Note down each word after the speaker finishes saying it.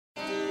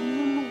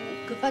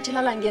face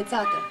la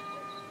înghețată.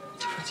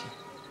 Ce face?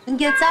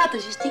 Înghețată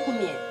și știi cum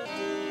e.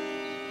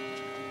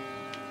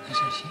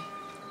 Așa și?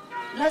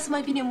 Lasă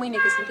mai bine mâine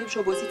că suntem și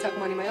obosiți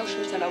acum, ne mai iau și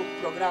ăștia la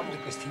programul.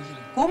 După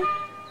stingere. Cum?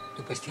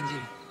 După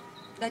stingere.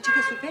 Dar ce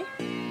te superi?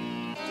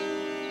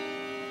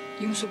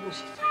 Eu nu sunt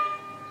obosit.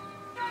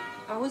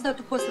 Auzi, dar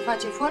tu poți să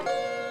faci efort?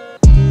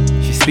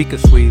 She speak a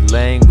sweet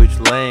language.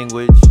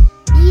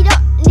 You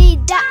don't need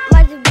that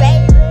much,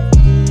 baby.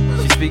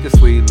 She speak a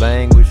sweet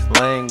language.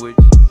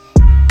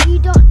 You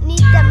don't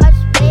need that much,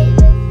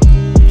 baby.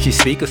 She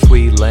speak a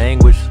sweet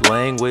language.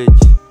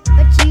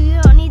 But you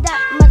don't need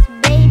that much,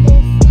 baby.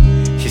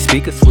 She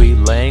speak a sweet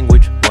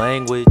language.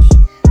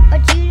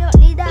 But you don't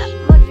need that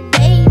much,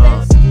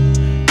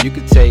 baby. You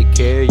could take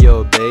care of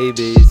your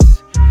babies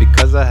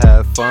because I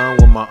have fun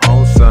with my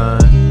own son.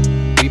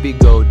 We be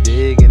go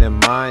digging and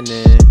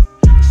mining,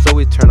 so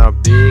we turn out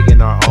big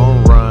in our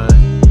own run.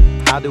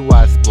 How do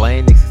I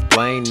explain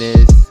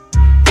this?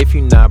 If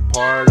you're not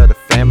part of the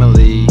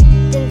family,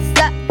 Then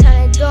stop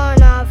kinda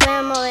join our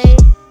family.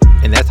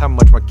 and that's how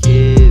much my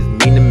kids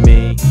mean to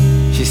me.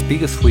 She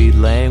speak a sweet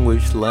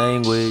language.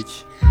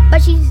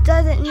 But she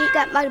doesn't need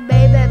that much,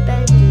 baby.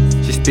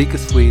 She speak a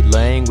sweet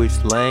language.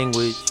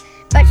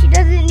 But she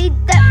doesn't need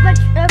that much,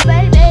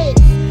 baby.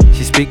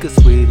 She speak a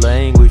sweet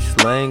language.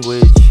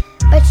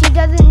 But she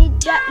doesn't need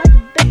that much,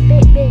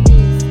 baby.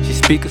 She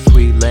speak a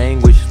sweet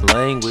language.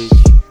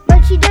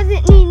 But she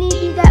doesn't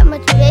need that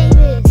much,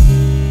 baby.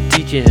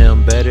 Teaching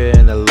him better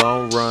in the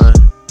long run.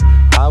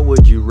 How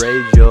would you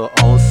raise your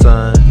own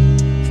son?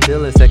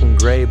 Still in second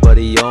grade, but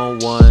he on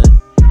one.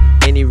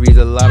 And he reads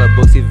a lot of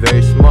books, he's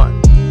very smart.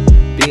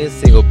 Being a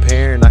single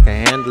parent, I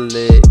can handle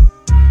it.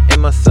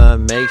 And my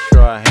son make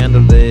sure I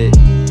handle it.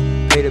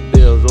 Pay the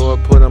bills or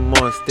put them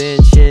on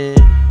extension.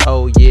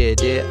 Oh yeah,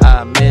 did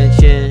I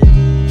mention?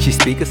 She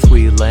speak a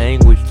sweet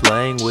language.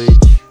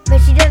 But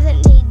she doesn't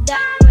need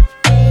that much,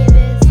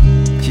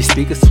 baby. She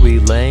speak a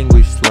sweet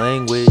language.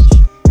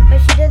 But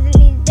she doesn't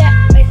need that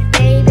much,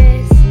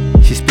 baby.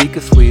 She speak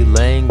a sweet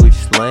language.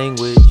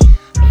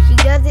 But she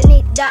doesn't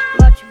need that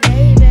much,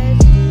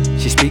 baby.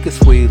 She speak a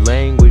sweet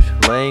language.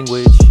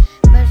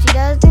 But she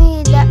doesn't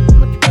need that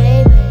much,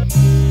 baby.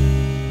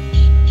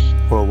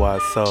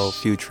 Worldwide Soul,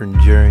 Future and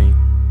Dream.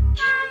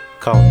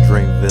 Call him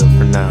Dreamville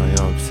for now, you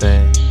know what I'm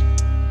saying?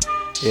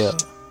 Yeah.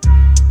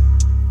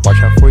 Watch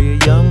out for your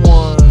young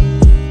one.